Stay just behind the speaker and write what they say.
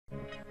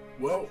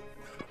Well,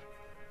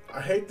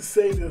 I hate to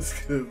say this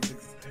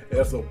because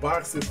as a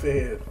boxing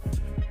fan,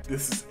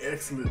 this is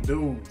excellent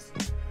news.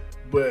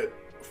 But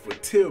for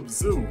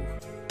Tszyu,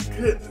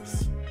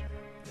 goodness,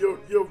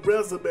 your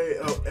resume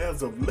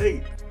as of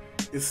late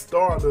is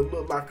starting to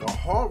look like a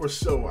horror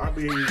show. I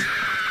mean,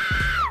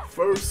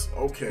 first,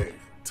 okay,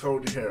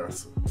 Tony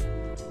Harrison.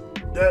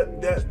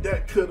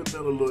 That could have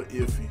been a little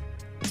iffy.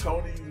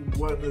 Tony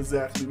wasn't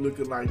exactly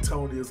looking like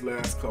Tony his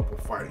last couple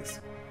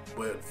fights.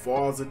 But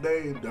far as a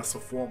name, that's a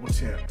former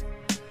champion.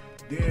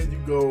 Then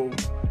you go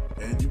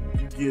and you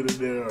get in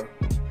there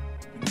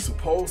and you're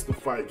supposed to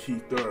fight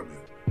Keith Thurman.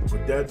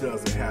 But that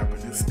doesn't happen.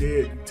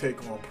 Instead, you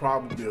take on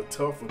probably a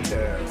tougher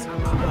task.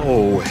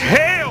 Oh,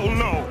 hell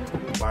no!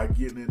 By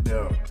getting in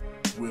there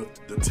with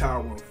the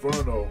Tower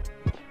Inferno.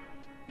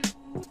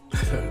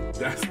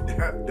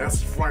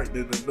 That's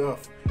frightening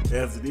enough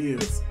as it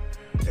is.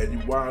 And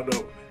you wind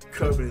up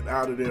coming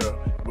out of there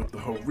with the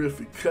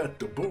horrific cut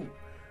to boot.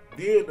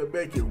 Then to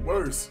make it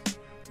worse,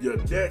 your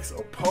next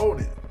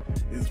opponent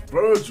is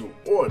Vergil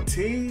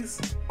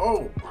Ortiz.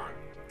 Oh my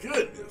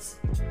goodness.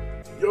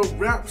 Your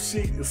rap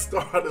sheet is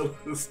starting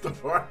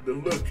to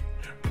look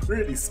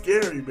pretty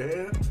scary,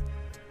 man.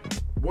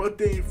 One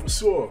thing for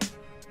sure,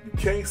 you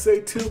can't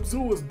say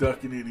Tszyu is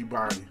ducking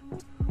anybody.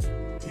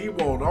 He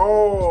want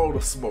all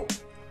the smoke.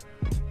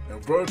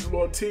 And Vergil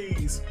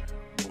Ortiz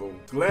will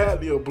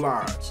gladly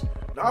oblige.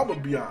 Now I'm gonna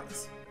be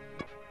honest.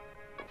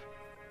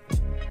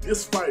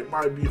 This fight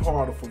might be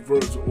harder for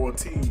Vergil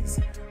Ortiz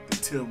than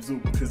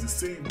Tszyu because it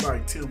seems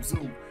like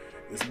Tszyu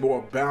is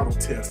more battle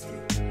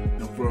tested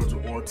than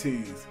Vergil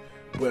Ortiz.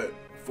 But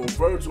for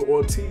Vergil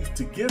Ortiz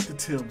to get to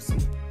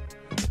Tszyu,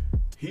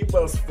 he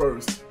must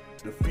first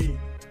defeat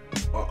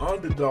an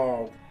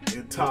underdog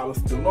in Tyler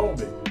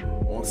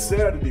Stallone on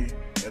Saturday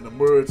and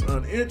emerge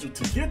uninjured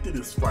to get to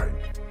this fight.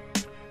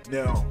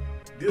 Now,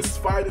 this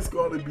fight is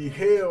going to be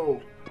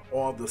held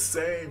on the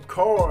same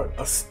card,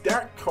 a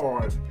stacked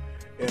card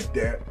at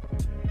that,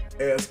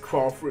 as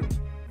Crawford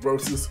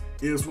versus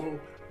Israel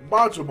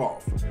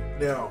Madrimov.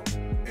 Now,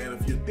 and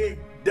if you think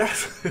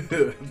that's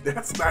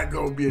not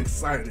going to be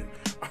exciting,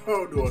 I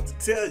don't know what to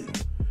tell you.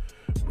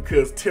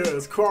 Because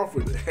Terrence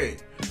Crawford, hey,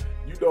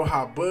 you know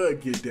how Bud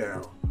get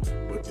down.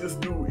 But this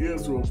new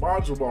Israel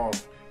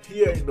Madrimov,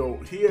 he ain't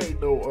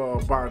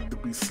no body to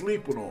be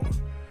sleeping on.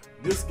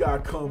 This guy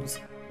comes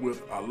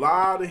with a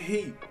lot of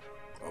heat,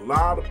 a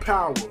lot of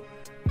power,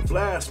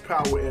 flash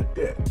power at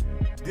that.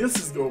 This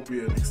is going to be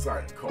an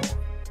exciting card.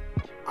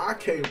 I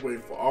can't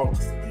wait for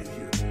August to get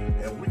here.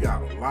 And we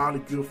got a lot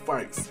of good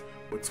fights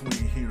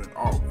between here and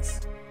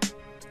August.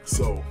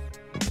 So,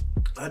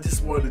 I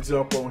just wanted to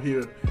jump on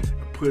here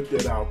and put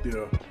that out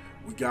there.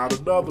 We got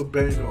another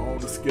banger on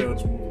the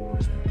schedule.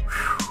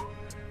 Whew.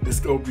 It's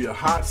going to be a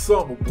hot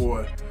summer,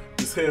 boy.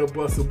 This Hell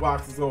Busting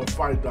Boxers on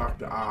Fight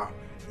Doctor. I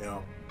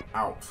am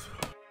out.